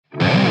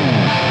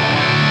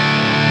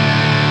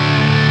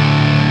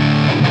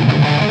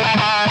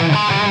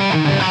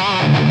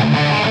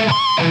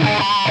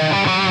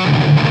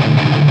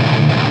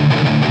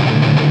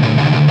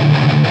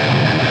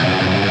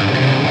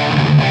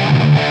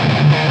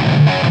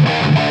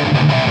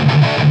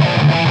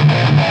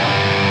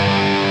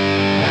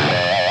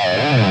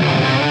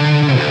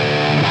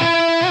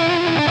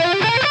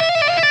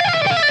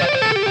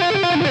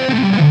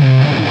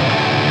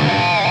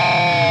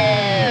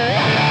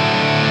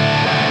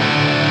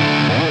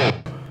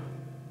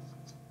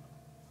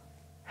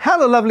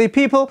Hello lovely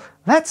people,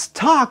 let's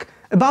talk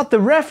about the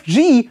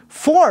REVV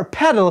 4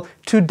 pedal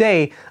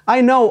today. I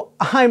know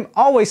I'm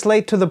always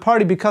late to the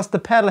party because the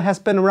pedal has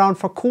been around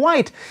for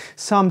quite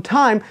some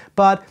time,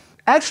 but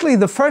actually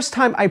the first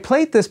time I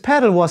played this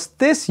pedal was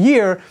this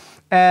year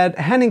at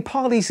Henning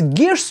Pauli's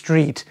Gear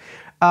Street.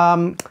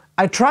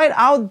 I tried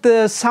out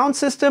the sound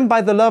system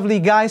by the lovely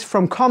guys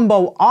from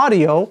Combo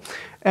Audio,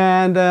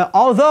 and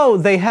although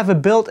they have a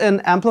built-in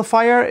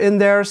amplifier in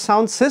their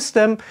sound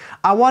system,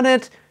 I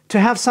wanted to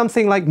have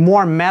something like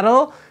more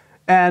metal,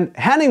 and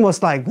Henning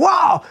was like,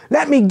 wow,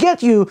 let me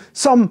get you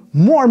some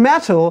more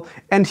metal,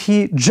 and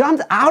he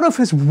jumped out of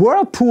his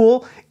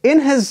whirlpool in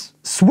his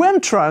swim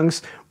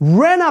trunks,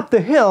 ran up the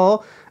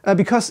hill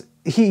because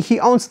he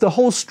owns the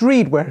whole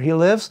street where he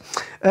lives,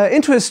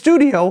 into his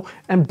studio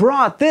and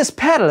brought this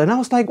pedal. And I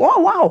was like, oh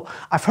wow,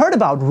 I've heard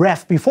about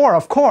REVV before,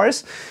 of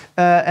course,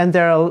 and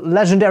their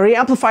legendary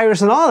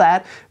amplifiers and all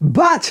that,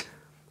 but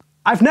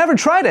I've never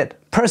tried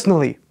it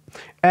personally.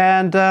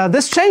 And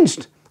this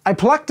changed. I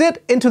plugged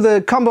it into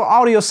the Combo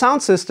Audio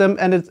sound system,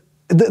 and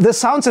the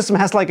sound system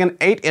has like an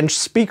 8-inch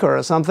speaker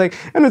or something,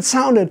 and it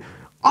sounded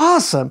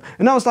awesome.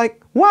 And I was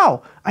like,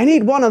 wow, I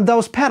need one of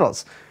those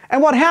pedals.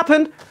 And what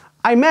happened?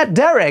 I met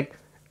Derek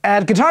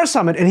at Guitar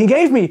Summit, and he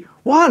gave me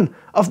one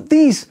of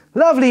these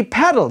lovely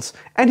pedals.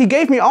 And he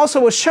gave me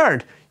also a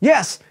shirt.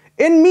 Yes,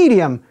 in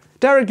medium.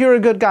 Derek, you're a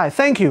good guy.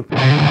 Thank you.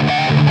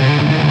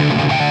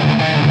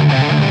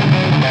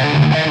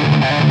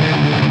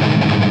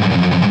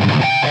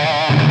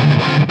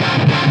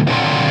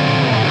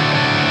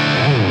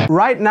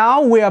 Right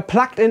now we are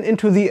plugged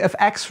into the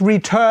FX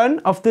return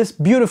of this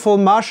beautiful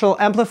Marshall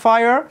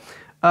amplifier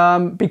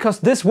because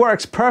this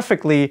works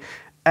perfectly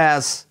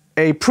as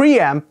a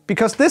preamp,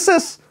 because this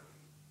is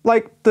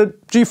like the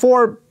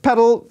G4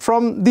 pedal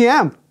from the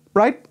amp,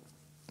 right?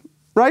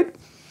 Right?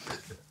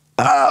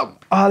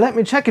 Let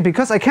me check it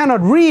because I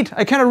cannot read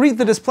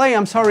the display,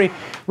 I'm sorry.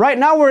 Right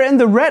now we're in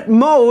the red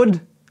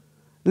mode.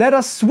 Let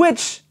us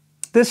switch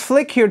this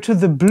flick here to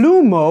the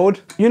blue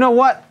mode. You know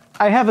what?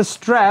 I have a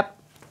strap.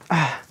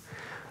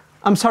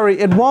 I'm sorry,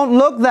 it won't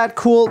look that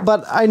cool,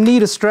 but I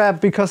need a strap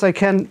because I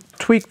can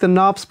tweak the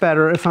knobs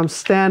better if I'm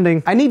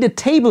standing. I need a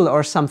table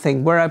or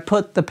something where I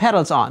put the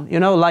pedals on, you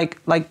know,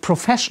 like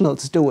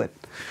professionals do it.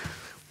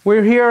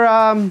 We're here,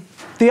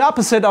 the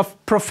opposite of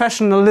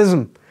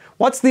professionalism.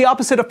 What's the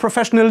opposite of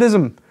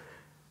professionalism?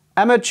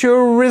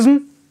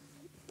 Amateurism?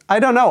 I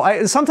don't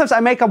know. Sometimes I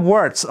make up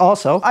words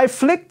also. I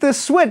flicked the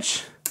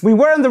switch. We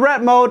were in the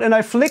red mode and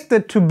I flicked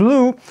it to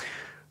blue.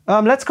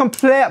 Let's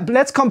compare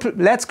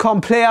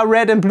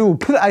red and blue.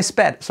 I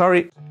spat,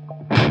 sorry.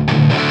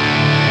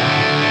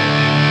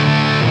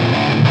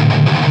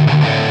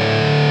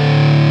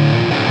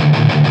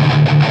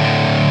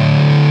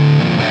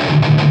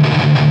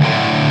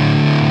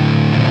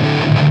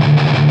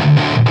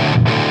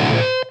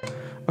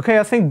 Okay,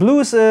 I think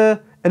blue is a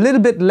little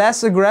bit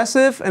less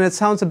aggressive and it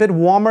sounds a bit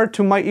warmer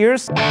to my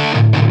ears.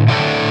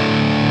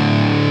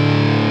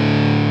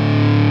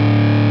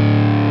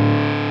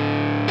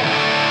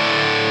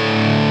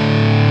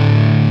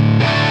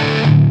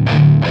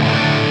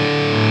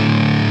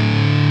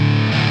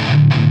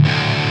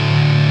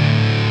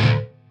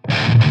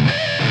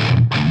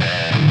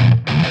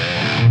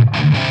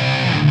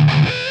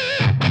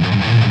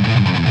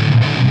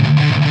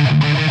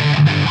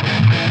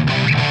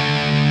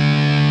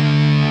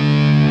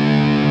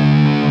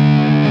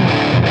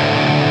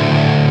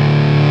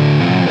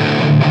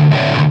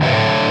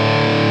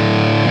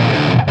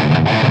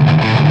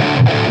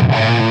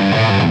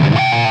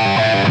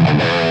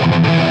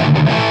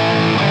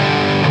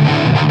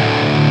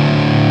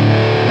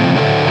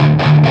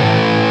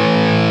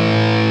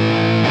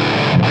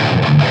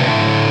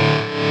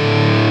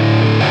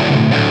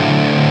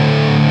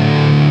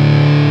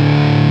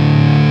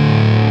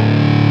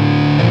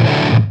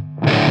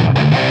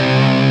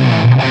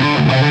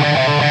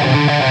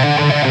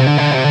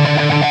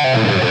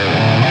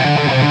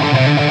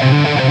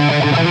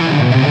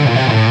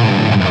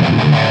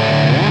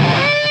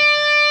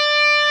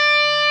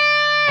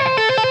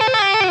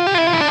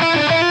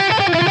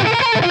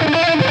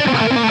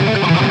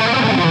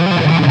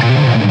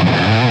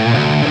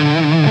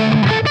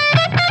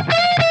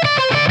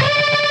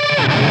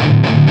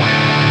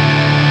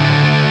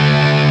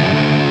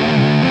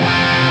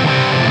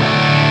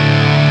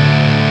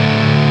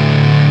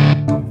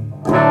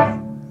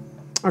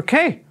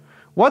 Okay,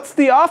 what's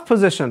the off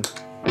position?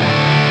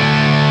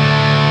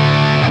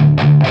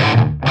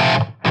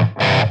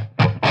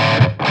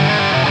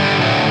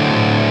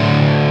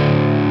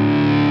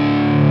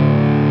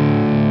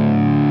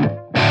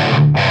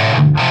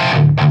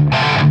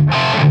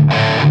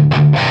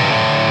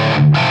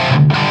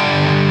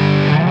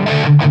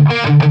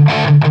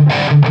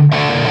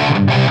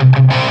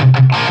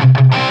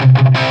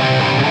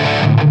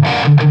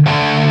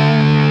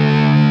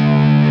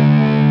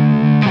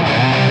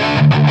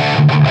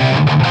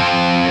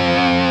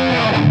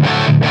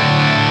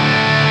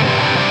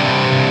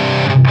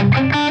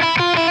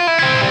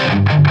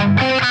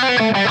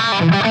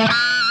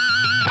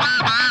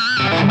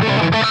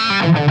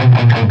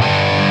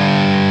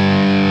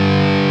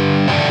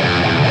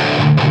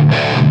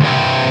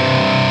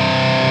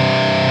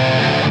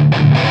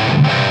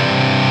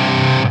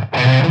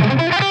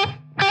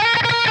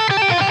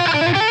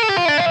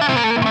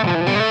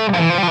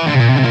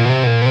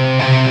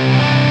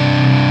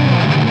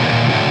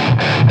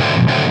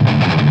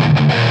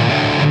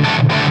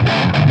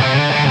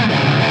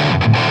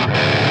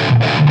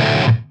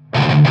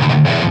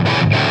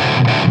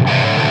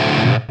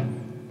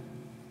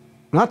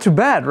 Not too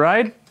bad,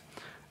 right?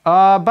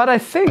 But I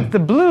think the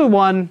blue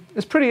one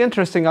is pretty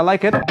interesting. I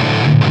like it.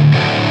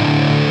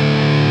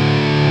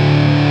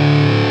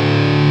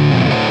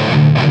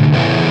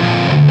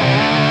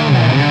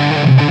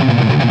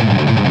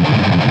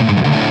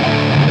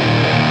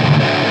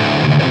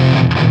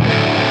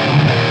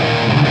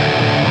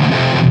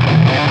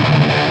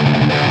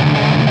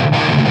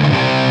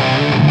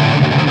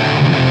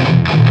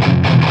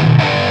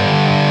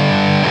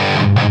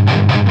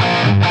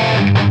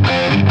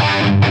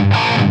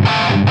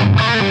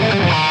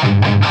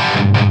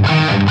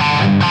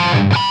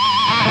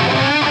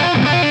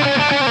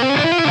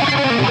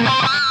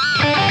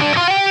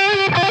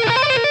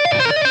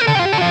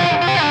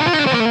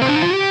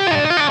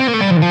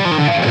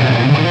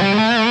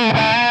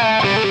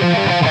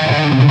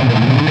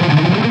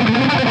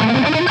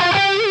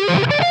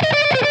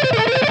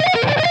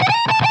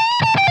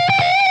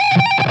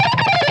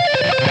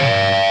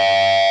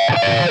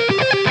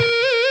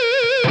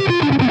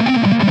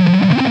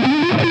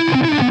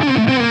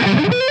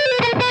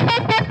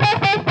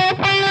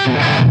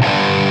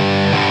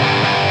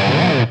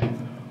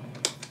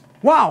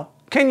 Wow,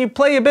 can you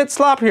play a bit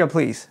sloppier,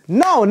 please?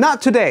 No,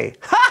 not today.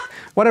 Ha!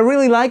 What I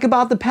really like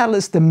about the pedal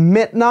is the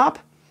mid knob,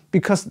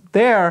 because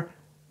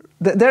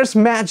there's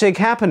magic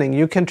happening.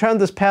 You can turn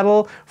this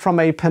pedal from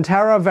a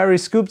Pantera very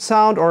scooped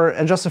sound or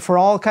adjusted for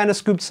all kind of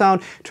scooped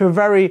sound to a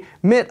very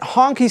mid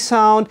honky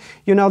sound,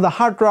 you know, the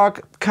hard rock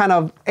kind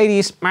of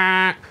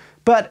 80s,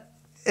 but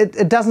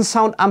it doesn't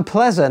sound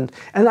unpleasant.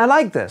 And I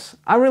like this.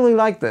 I really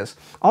like this.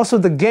 Also,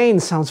 the gain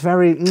sounds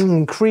very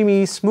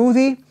creamy,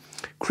 smoothie.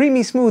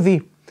 Creamy,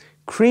 smoothie.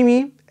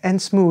 Creamy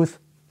and smooth.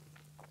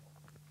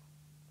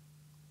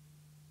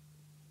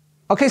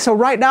 Okay, so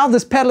right now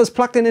this pedal is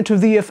plugged into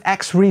the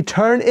FX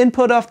return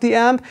input of the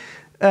amp.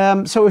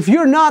 So if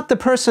you're not the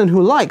person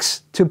who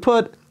likes to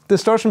put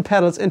distortion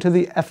pedals into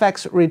the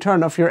FX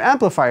return of your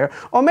amplifier,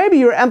 or maybe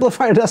your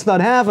amplifier does not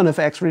have an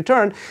FX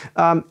return,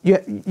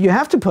 you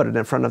have to put it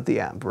in front of the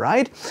amp,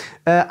 right?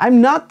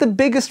 I'm not the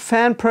biggest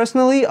fan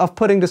personally of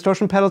putting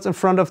distortion pedals in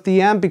front of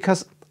the amp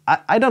because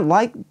I don't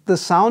like the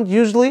sound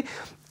usually.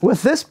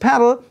 With this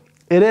pedal,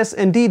 it is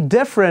indeed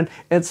different.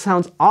 It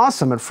sounds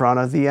awesome in front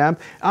of the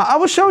amp. I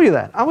will show you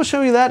that. I will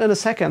show you that in a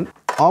second.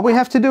 All we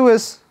have to do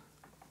is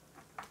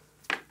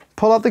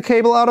pull out the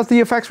cable out of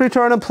the FX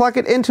return and plug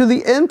it into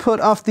the input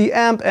of the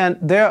amp, and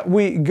there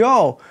we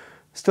go.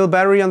 Still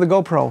battery on the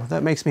GoPro.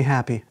 That makes me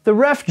happy. The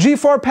REVV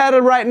G4 pedal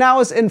right now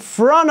is in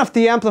front of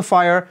the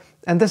amplifier,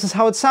 and this is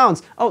how it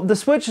sounds. Oh, the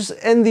switch is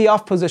in the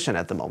off position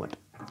at the moment.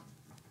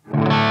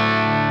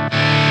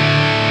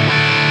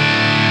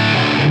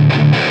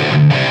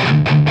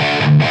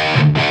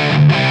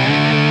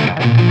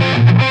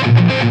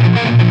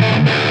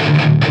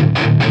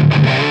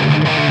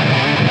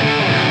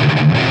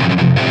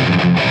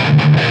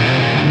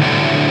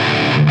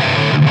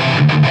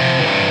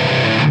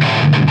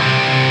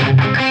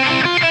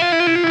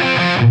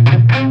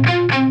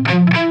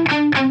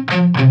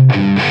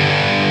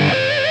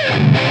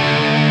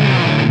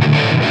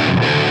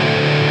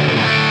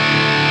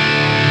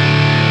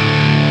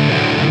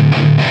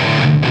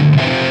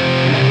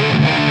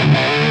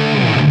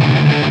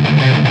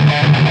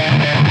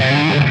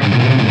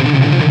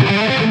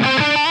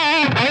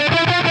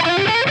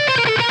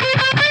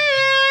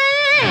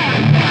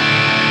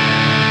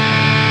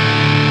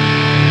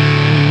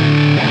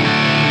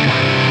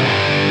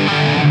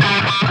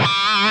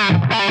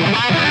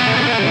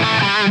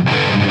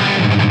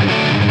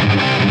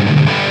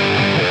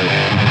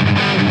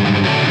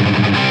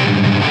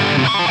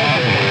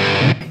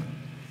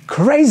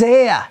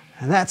 Crazy,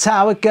 and that's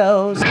how it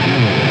goes.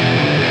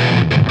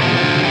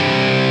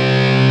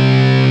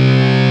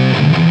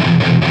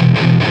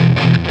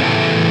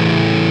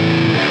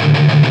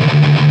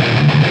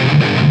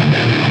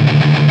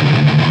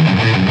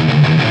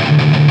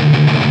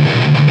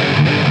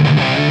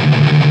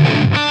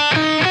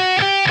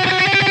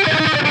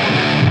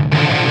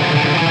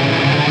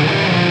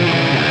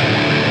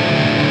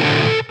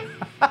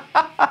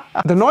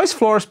 The noise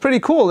floor is pretty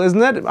cool,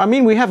 isn't it? I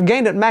mean, we have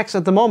gain at max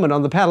at the moment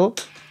on the pedal.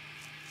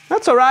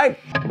 That's all right.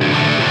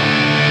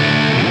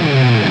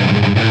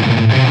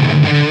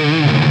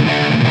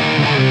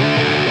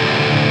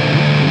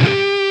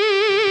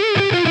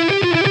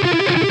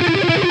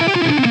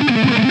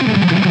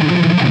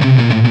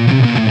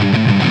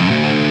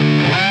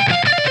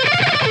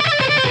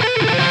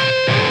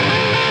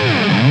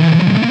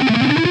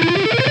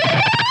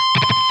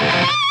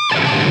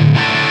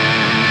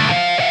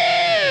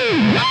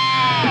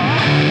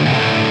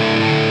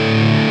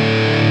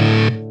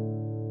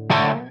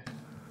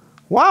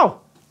 Wow,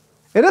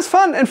 it is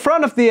fun in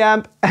front of the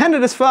amp, and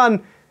it is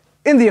fun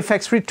in the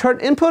effects return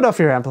input of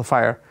your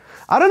amplifier.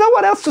 I don't know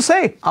what else to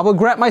say. I will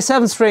grab my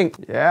 7-string.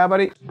 Yeah,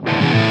 buddy.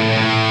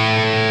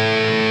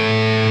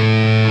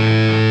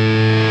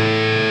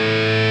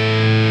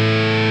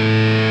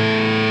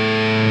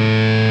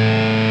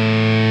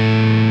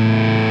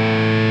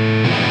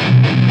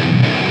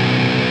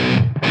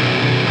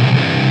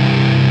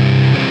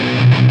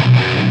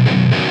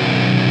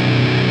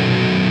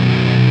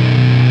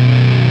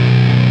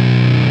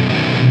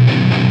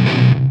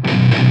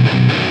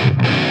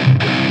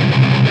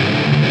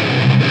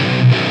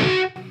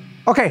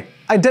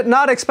 I did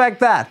not expect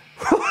that.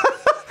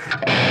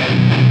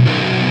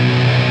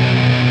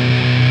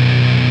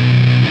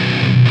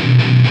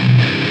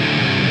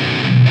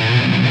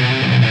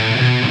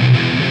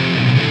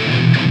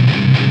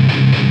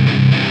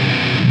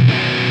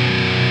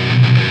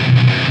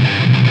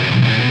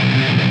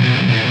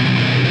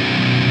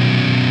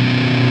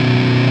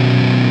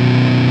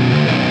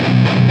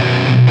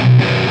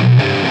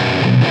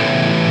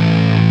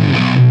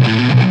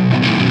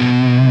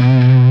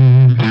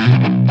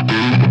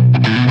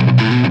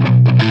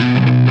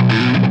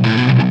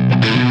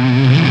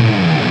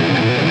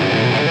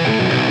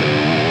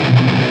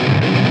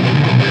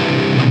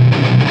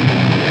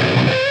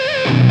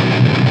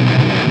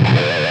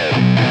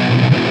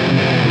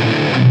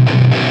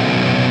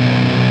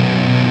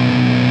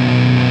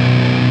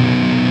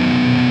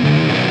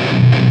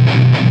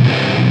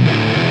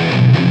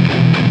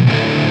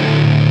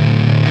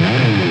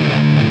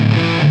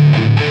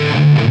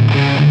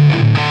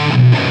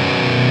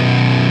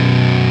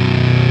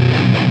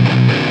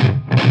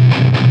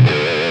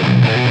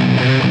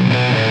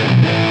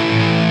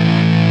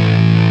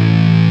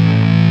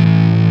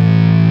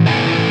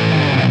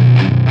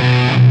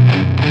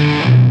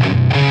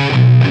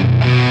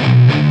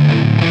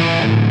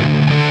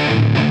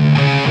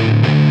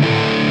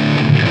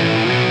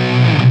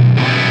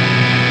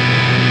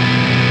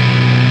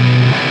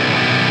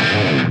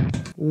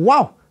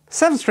 Wow,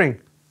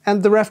 7-string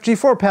and the REVV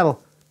G4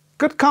 pedal.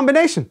 Good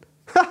combination.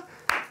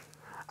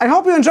 I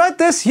hope you enjoyed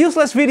this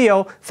useless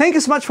video. Thank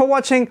you so much for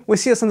watching. We'll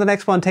see us in the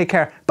next one. Take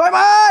care. Bye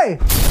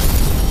bye!